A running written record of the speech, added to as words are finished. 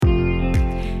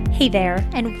Hey there,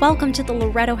 and welcome to the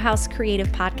Loretto House Creative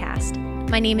Podcast.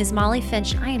 My name is Molly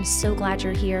Finch, and I am so glad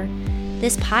you're here.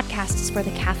 This podcast is for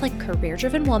the Catholic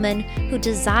career-driven woman who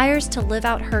desires to live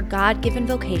out her God-given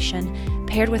vocation,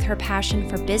 paired with her passion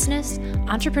for business,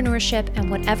 entrepreneurship,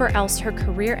 and whatever else her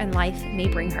career and life may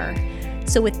bring her.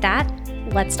 So with that,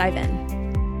 let's dive in.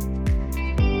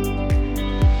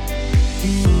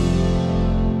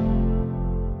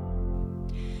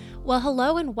 Well,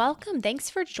 hello and welcome. Thanks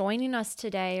for joining us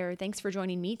today, or thanks for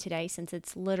joining me today, since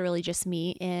it's literally just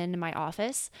me in my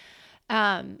office.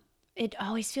 It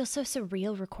always feels so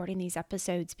surreal recording these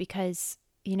episodes because,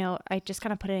 I just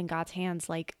kind of put it in God's hands,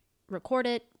 like record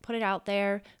it, put it out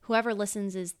there. Whoever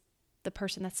listens is the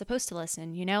person that's supposed to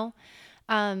listen,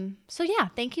 So yeah,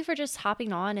 thank you for just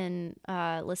hopping on and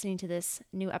listening to this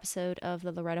new episode of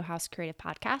the Loretto House Creative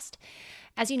Podcast.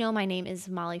 As you know, my name is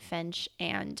Molly Finch,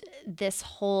 and this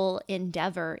whole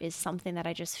endeavor is something that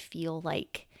I just feel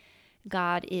like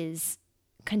God is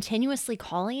continuously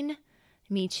calling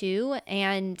me to,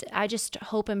 and I just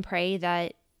hope and pray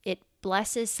that it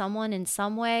blesses someone in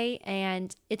some way,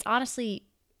 and it's honestly,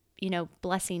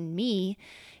 blessing me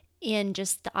in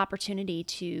just the opportunity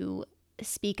to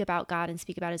speak about God and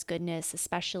speak about his goodness,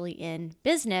 especially in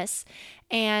business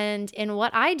and in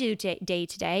what I do day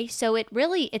to day. So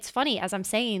it's funny, as I'm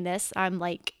saying this, I'm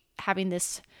like having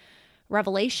this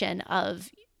revelation of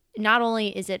not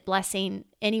only is it blessing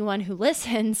anyone who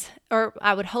listens, or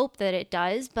I would hope that it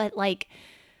does, but like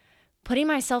putting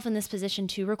myself in this position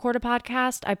to record a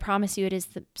podcast, I promise you it is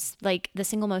the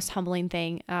single most humbling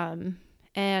thing.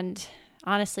 And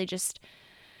honestly, just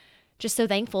so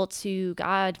thankful to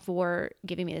God for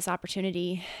giving me this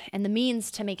opportunity and the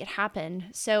means to make it happen.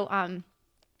 So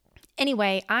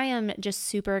anyway, I am just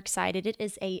super excited. It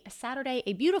is a Saturday,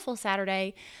 a beautiful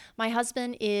Saturday. My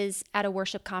husband is at a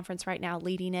worship conference right now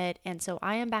leading it, and so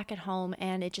I am back at home,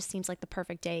 and it just seems like the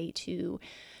perfect day to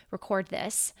record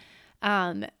this.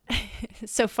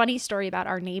 So funny story about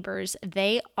our neighbors.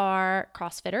 They are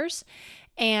CrossFitters,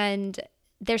 and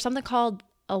there's something called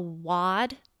a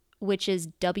WOD, which is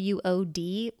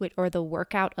WOD, or the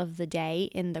workout of the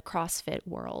day in the CrossFit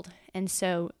world. And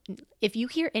so if you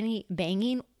hear any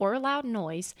banging or loud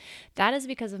noise, that is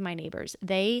because of my neighbors.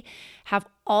 They have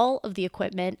all of the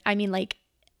equipment, like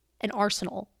an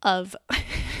arsenal of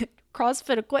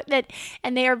CrossFit equipment,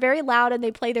 and they are very loud and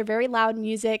they play their very loud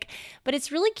music. But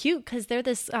it's really cute because they're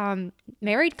this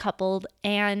married couple,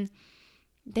 and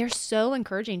they're so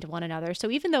encouraging to one another. So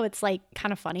even though it's like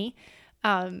kind of funny,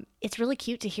 it's really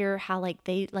cute to hear how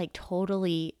they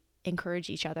totally encourage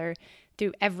each other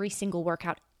through every single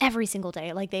workout, every single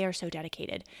day. Like they are so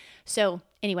dedicated. So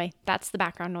anyway, that's the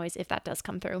background noise if that does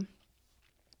come through.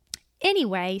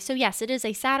 Anyway, so yes, it is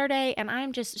a Saturday, and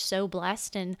I'm just so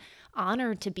blessed and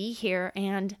honored to be here.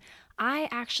 And I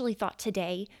actually thought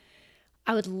today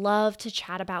I would love to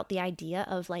chat about the idea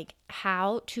of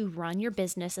how to run your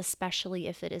business, especially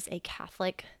if it is a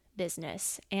Catholic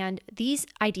business. And these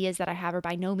ideas that I have are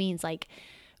by no means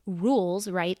rules,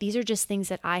 right? These are just things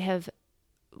that I have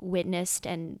witnessed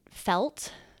and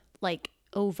felt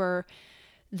over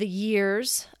the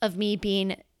years of me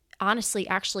being honestly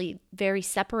actually very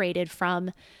separated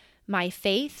from my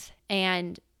faith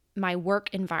and my work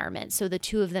environment. So the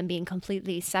two of them being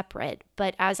completely separate.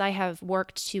 But as I have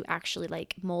worked to actually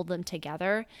mold them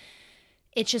together,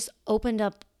 it just opened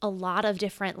up a lot of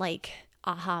different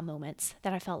aha moments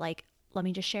that I felt let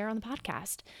me just share on the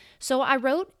podcast. So I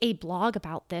wrote a blog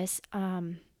about this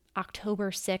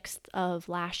October 6th of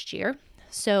last year.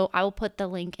 So I will put the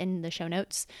link in the show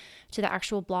notes to the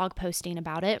actual blog posting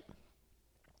about it.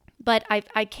 But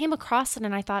I came across it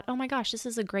and I thought, oh my gosh, this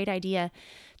is a great idea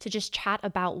to just chat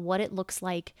about what it looks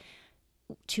like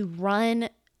to run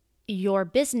your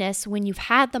business when you've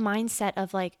had the mindset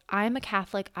of I'm a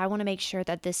Catholic, I want to make sure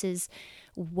that this is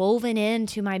woven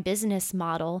into my business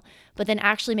model, but then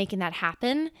actually making that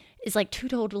happen is two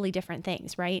totally different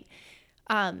things, right?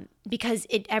 Because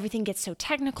everything gets so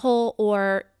technical,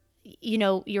 or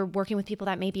you're working with people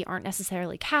that maybe aren't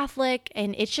necessarily Catholic,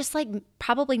 and it's just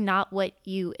probably not what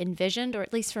you envisioned, or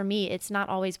at least for me, it's not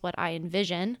always what I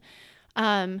envision.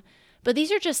 But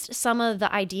these are just some of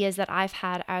the ideas that I've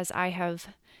had as I have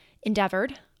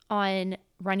endeavored on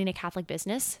running a Catholic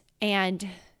business and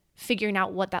figuring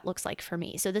out what that looks like for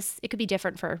me. So it could be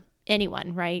different for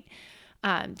anyone, right?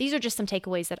 These are just some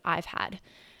takeaways that I've had.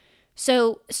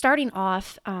 So starting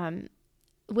off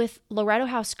with Loretto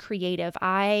House Creative,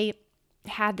 I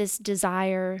had this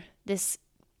desire,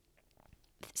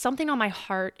 something on my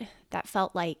heart that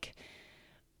felt like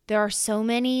there are so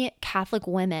many Catholic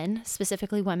women,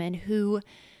 specifically women, who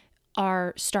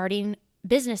are starting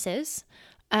businesses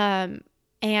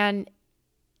And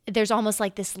there's almost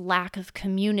like this lack of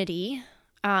community,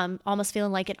 almost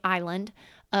feeling like an island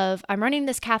of I'm running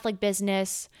this Catholic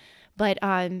business, but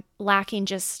I'm lacking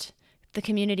just the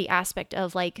community aspect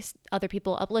of like other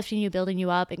people uplifting you, building you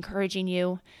up, encouraging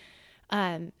you.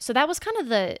 So that was kind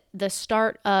of the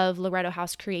start of Loretto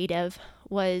House Creative,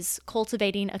 was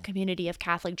cultivating a community of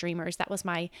Catholic dreamers. That was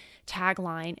my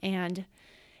tagline. And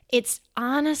it's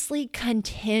honestly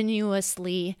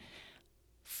continuously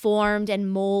formed and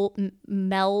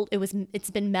it's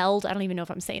been melded. I don't even know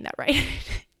if I'm saying that right.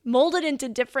 Molded into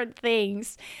different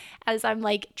things as I'm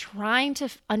like trying to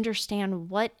understand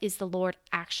what is the Lord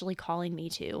actually calling me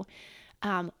to,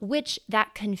 which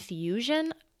that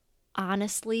confusion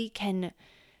honestly can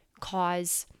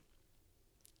cause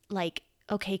like,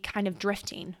 okay, kind of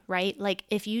drifting, right? Like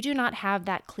if you do not have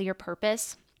that clear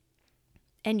purpose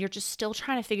and you're just still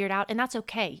trying to figure it out, and that's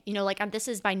okay. Like this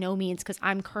is by no means because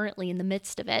I'm currently in the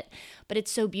midst of it, but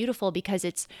it's so beautiful because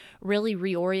it's really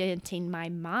reorienting my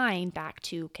mind back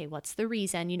to, okay, what's the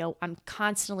reason? I'm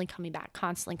constantly coming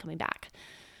back.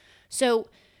 So,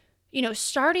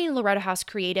 starting Loretto House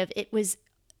Creative, it was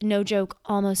no joke,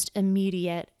 almost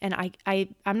immediate. And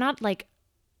I'm not like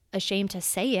ashamed to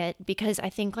say it because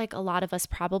I think like a lot of us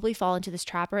probably fall into this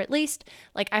trap, or at least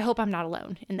like, I hope I'm not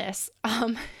alone in this.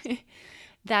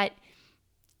 That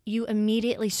you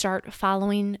immediately start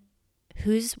following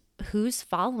who's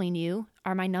following you.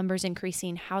 Are my numbers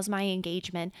increasing? How's my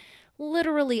engagement?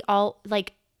 Literally all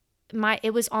like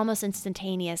it was almost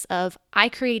instantaneous of I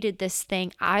created this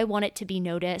thing. I want it to be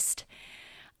noticed.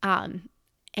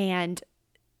 And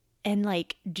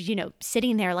like,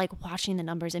 sitting there, like watching the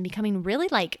numbers and becoming really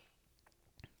like,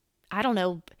 I don't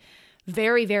know,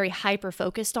 very, very hyper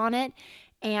focused on it.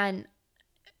 And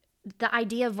the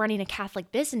idea of running a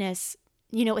Catholic business,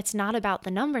 it's not about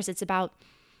the numbers. It's about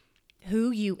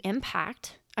who you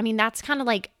impact. I mean, that's kind of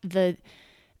like the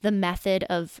method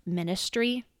of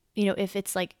ministry. If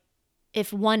it's like,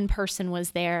 if one person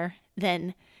was there,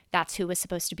 then that's who was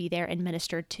supposed to be there and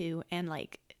ministered to. And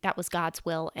like, that was God's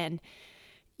will. And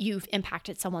you've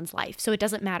impacted someone's life. So it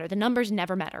doesn't matter. The numbers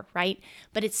never matter, right?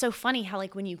 But it's so funny how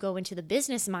like when you go into the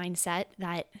business mindset,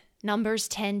 that numbers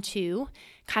tend to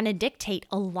kind of dictate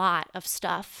a lot of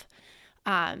stuff.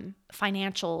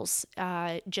 Financials,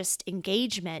 just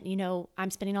engagement, I'm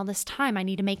spending all this time. I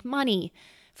need to make money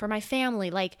for my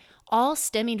family, like all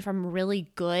stemming from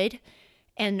really good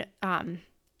and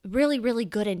really, really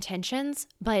good intentions.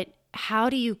 But how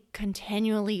do you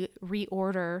continually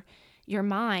reorder your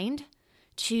mind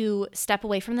to step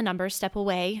away from the numbers, step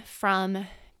away from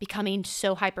becoming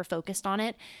so hyper-focused on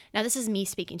it? Now, this is me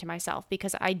speaking to myself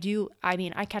because I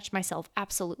catch myself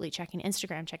absolutely checking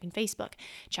Instagram, checking Facebook,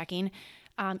 checking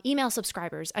email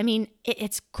subscribers. I mean,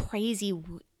 it's crazy.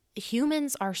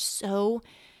 Humans are so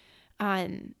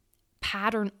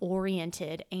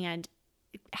pattern-oriented and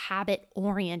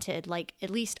habit-oriented, like at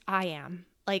least I am.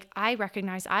 Like I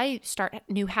recognize I start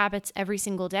new habits every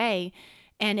single day,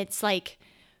 and it's like,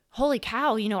 holy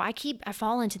cow, I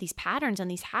fall into these patterns and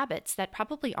these habits that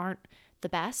probably aren't the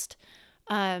best.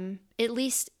 At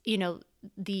least, the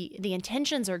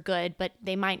intentions are good, but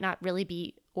they might not really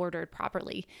be ordered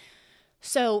properly.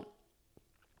 So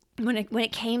when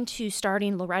it came to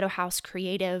starting Loretto House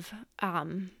Creative,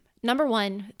 number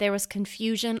one, there was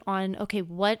confusion on, okay,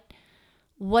 what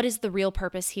is the real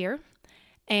purpose here?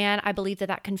 And I believe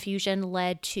that confusion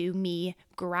led to me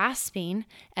grasping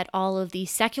at all of the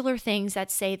secular things that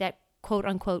say that, quote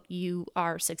unquote, you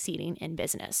are succeeding in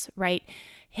business, right?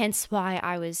 Hence why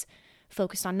I was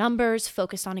focused on numbers,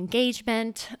 focused on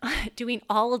engagement, doing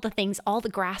all of the things, all the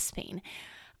grasping.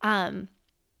 And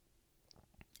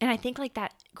I think like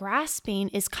that grasping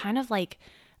is kind of like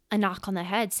a knock on the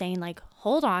head saying like,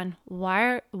 hold on,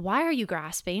 why are you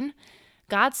grasping?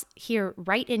 God's here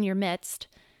right in your midst.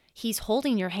 He's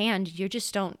holding your hand. You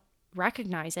just don't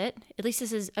recognize it. At least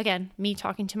this is, again, me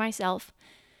talking to myself.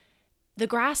 The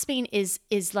grasping is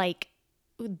like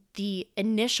the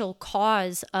initial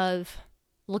cause of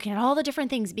looking at all the different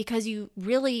things because you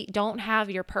really don't have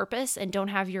your purpose and don't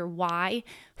have your why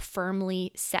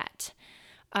firmly set.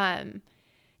 And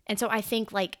so I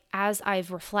think like as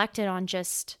I've reflected on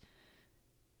just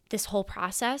this whole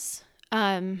process,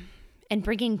 and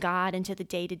bringing God into the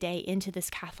day-to-day, into this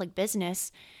Catholic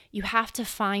business, you have to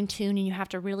fine-tune and you have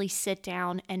to really sit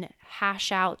down and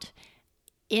hash out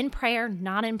in prayer,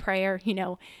 not in prayer,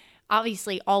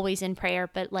 obviously always in prayer,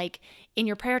 but like in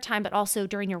your prayer time, but also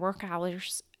during your work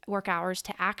hours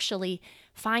to actually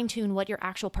fine-tune what your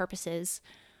actual purpose is.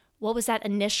 What was that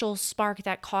initial spark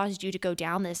that caused you to go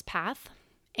down this path?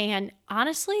 And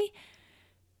honestly,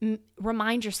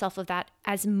 remind yourself of that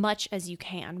as much as you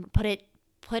can. Put it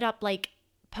put up like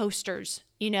posters,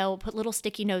 put little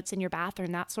sticky notes in your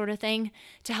bathroom, that sort of thing,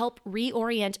 to help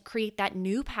reorient, create that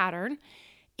new pattern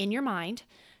in your mind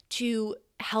to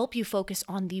help you focus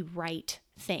on the right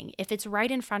thing. If it's right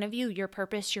in front of you, your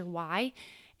purpose, your why,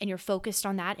 and you're focused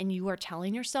on that and you are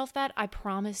telling yourself that, I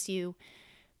promise you,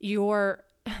 your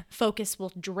focus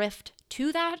will drift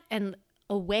to that and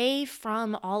away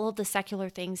from all of the secular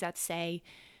things that say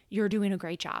you're doing a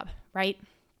great job, right?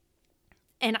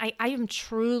 And I am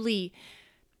truly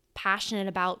passionate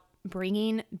about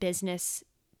bringing business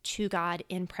to God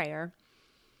in prayer.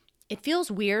 It feels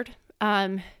weird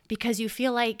because you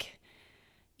feel like,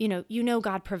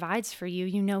 God provides for you.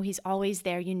 He's always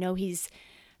there. He's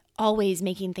always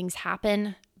making things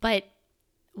happen. But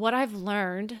what I've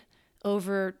learned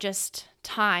over just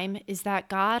time is that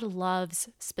God loves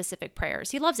specific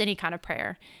prayers. He loves any kind of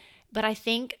prayer. But I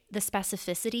think the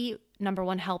specificity, number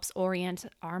one, helps orient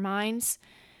our minds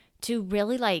to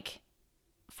really like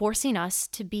forcing us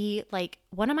to be like,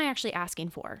 what am I actually asking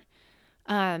for?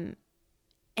 And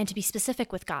to be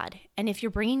specific with God. And if you're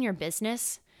bringing your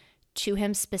business to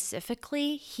Him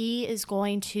specifically, He is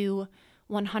going to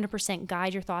 100%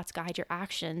 guide your thoughts, guide your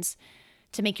actions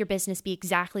to make your business be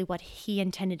exactly what He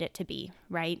intended it to be,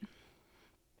 right?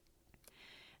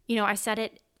 I said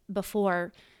it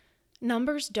before,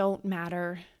 numbers don't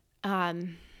matter.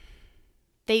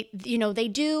 They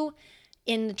do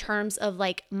in the terms of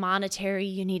like monetary,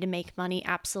 you need to make money,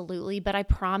 absolutely. But I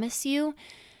promise you,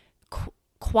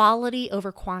 quality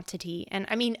over quantity. And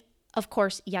I mean, of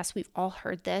course, yes, we've all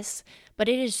heard this, but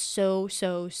it is so,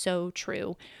 so, so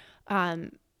true.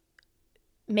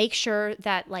 Make sure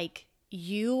that like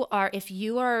if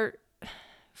you are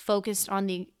focused on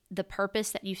the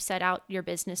purpose that you've set out your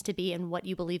business to be and what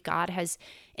you believe God has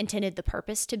intended the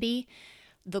purpose to be,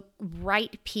 the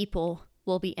right people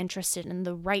will be interested in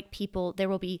the right people. There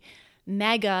will be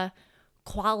mega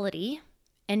quality,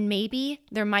 and maybe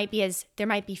there might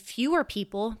be fewer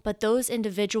people, but those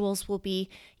individuals will be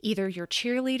either your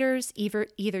cheerleaders,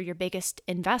 either your biggest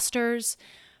investors,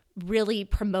 really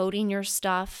promoting your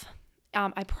stuff.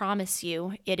 I promise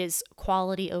you, it is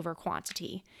quality over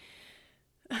quantity.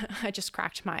 I just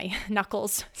cracked my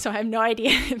knuckles, so I have no idea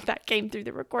if that came through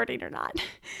the recording or not.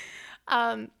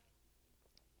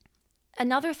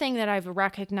 Another thing that I've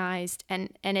recognized, and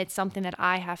it's something that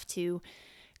I have to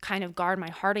kind of guard my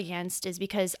heart against, is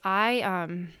because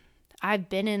I've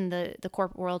been in the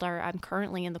corporate world, or I'm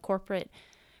currently in the corporate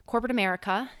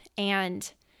America,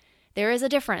 and there is a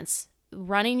difference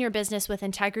running your business with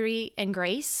integrity and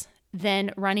grace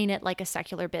than running it like a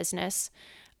secular business.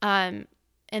 And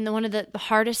one of the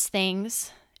hardest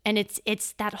things, and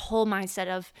it's that whole mindset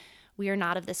of we are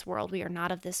not of this world, we are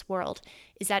not of this world,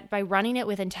 is that by running it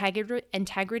with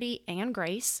integrity and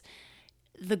grace,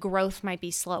 the growth might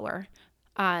be slower.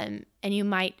 And you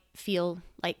might feel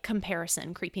like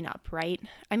comparison creeping up, right?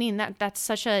 I mean, that's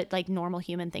such a like normal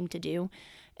human thing to do.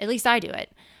 At least I do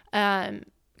it.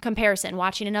 Comparison,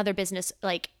 watching another business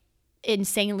like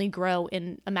insanely grow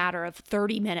in a matter of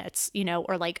 30 minutes,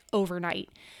 or like overnight.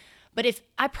 But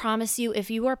I promise you,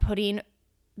 if you're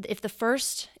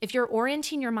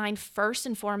orienting your mind first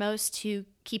and foremost to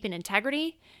keeping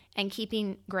integrity and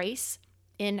keeping grace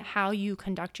in how you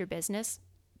conduct your business,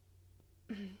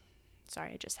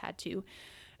 sorry, I just had to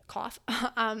cough.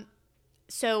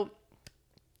 So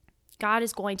God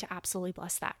is going to absolutely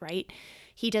bless that, right?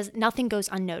 Nothing goes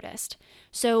unnoticed.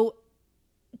 So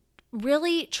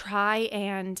really try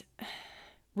and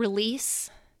release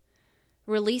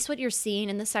what you're seeing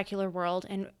in the secular world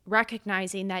and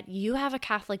recognizing that you have a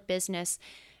Catholic business,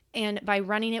 and by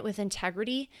running it with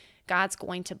integrity, God's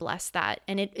going to bless that.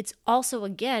 And it's also,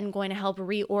 again, going to help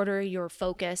reorder your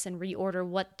focus and reorder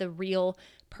what the real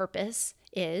purpose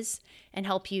is and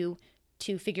help you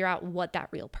to figure out what that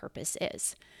real purpose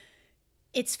is.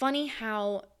 It's funny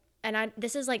how,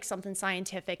 this is like something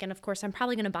scientific, and of course I'm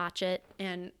probably going to botch it,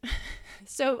 and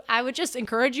so I would just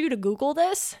encourage you to Google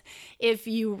this if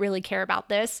you really care about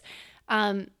this.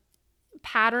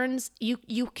 Patterns,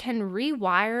 you can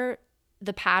rewire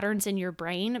the patterns in your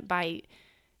brain by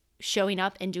showing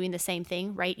up and doing the same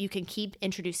thing, right? You can keep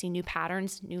introducing new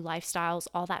patterns, new lifestyles,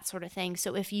 all that sort of thing.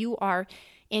 So if you are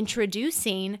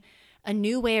introducing a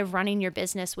new way of running your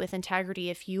business with integrity,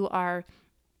 if you are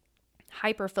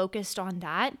hyper focused on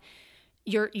that,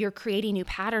 you're creating new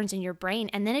patterns in your brain,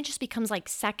 and then it just becomes like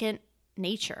second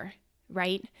nature,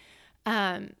 right?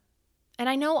 And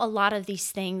I know a lot of these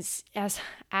things, as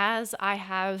I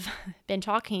have been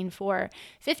talking for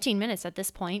 15 minutes at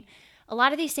this point, a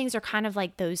lot of these things are kind of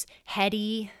like those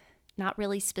heady, not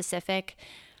really specific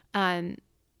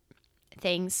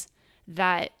things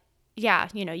that yeah,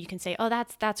 you can say, oh,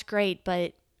 that's great,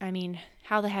 but I mean,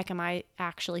 how the heck am I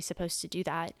actually supposed to do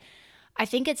that? I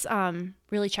think it's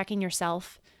really checking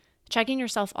yourself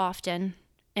often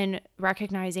and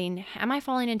recognizing, am I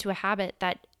falling into a habit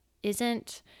that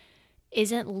isn't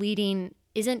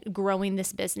growing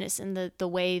this business in the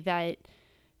way that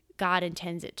God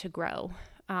intends it to grow.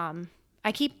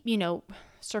 I keep,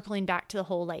 circling back to the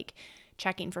whole like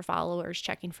checking for followers,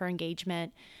 checking for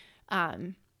engagement.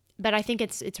 But I think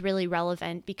it's really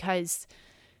relevant because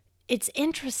it's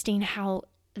interesting how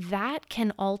that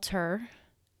can alter,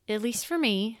 at least for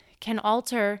me, can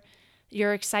alter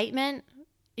your excitement.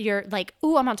 You're like,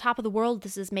 ooh, I'm on top of the world.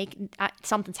 This is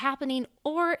something's happening.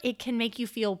 Or it can make you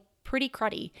feel pretty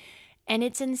cruddy. And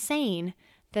it's insane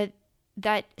that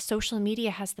social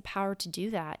media has the power to do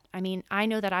that. I mean, I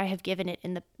know that I have given it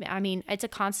it's a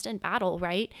constant battle,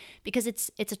 right? Because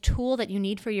it's a tool that you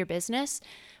need for your business,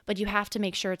 but you have to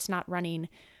make sure it's not running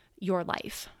your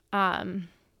life. And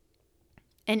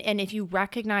if you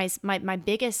recognize my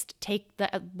biggest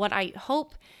what I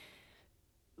hope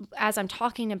as I'm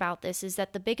talking about this is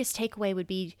that the biggest takeaway would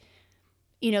be,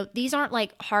 these aren't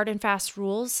like hard and fast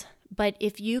rules, but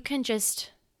if you can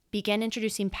just begin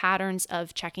introducing patterns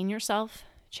of checking yourself,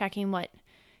 checking what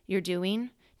you're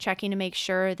doing, checking to make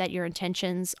sure that your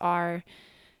intentions are,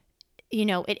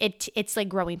 it's like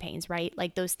growing pains, right?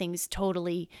 Like those things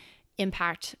totally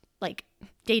impact like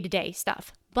day-to-day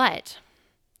stuff. But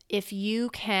if you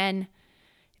can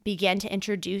begin to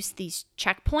introduce these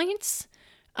checkpoints,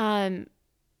 I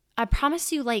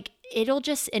promise you, like, it'll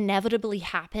just inevitably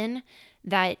happen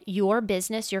that your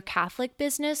business, your Catholic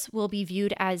business, will be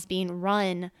viewed as being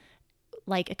run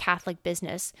like a Catholic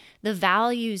business. The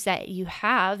values that you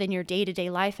have in your day-to-day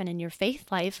life and in your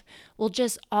faith life will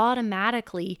just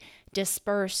automatically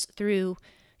disperse through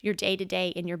your day-to-day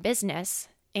in your business.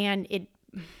 And it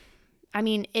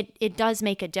does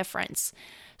make a difference.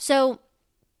 So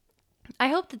I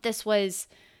hope that this was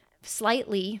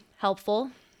slightly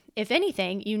helpful. If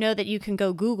anything, you know that you can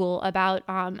go Google about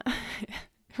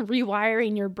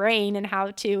rewiring your brain and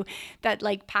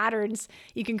patterns,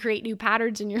 you can create new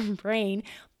patterns in your brain.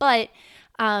 But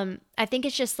I think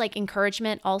it's just like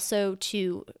encouragement also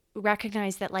to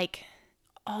recognize that like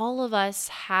all of us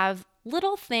have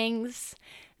little things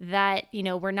that,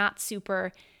 we're not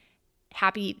super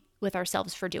happy with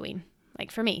ourselves for doing.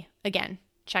 Like for me, again,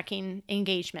 checking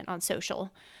engagement on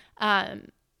social,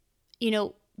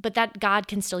 but that God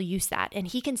can still use that and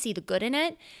he can see the good in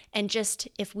it. And just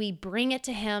if we bring it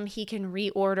to him, he can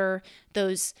reorder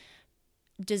those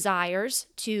desires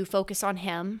to focus on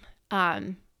him.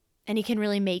 And he can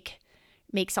really make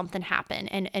something happen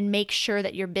and make sure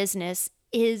that your business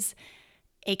is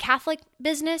a Catholic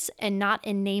business and not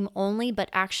in name only, but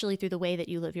actually through the way that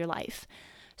you live your life.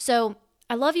 So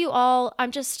I love you all. I'm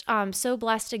just so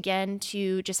blessed again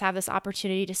to just have this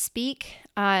opportunity to speak.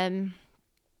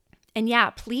 And yeah,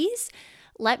 please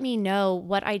let me know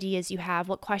what ideas you have,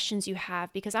 what questions you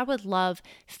have, because I would love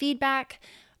feedback,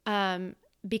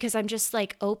 because I'm just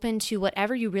like open to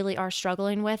whatever you really are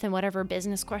struggling with and whatever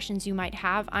business questions you might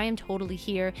have. I am totally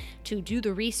here to do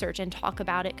the research and talk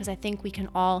about it because I think we can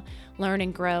all learn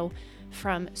and grow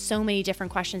from so many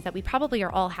different questions that we probably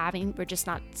are all having. We're just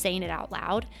not saying it out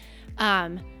loud.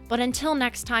 But until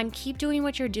next time, keep doing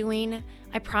what you're doing.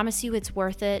 I promise you it's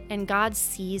worth it. And God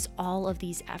sees all of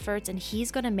these efforts and he's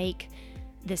going to make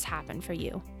this happen for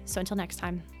you. So until next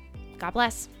time, God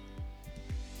bless.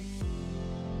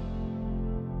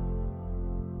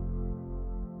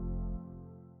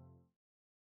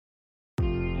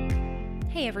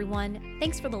 Hey everyone,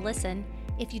 thanks for the listen.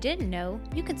 If you didn't know,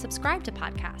 you can subscribe to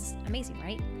podcasts. Amazing,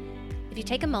 right? If you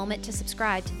take a moment to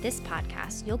subscribe to this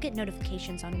podcast, you'll get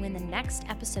notifications on when the next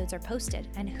episodes are posted,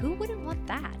 and who wouldn't want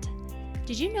that?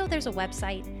 Did you know there's a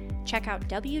website? Check out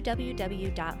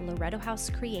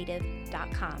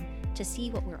www.lorettohousecreative.com to see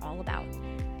what we're all about.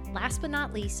 Last but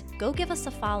not least, go give us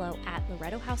a follow at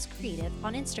Loretto House Creative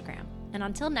on Instagram. And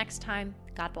until next time,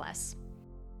 God bless.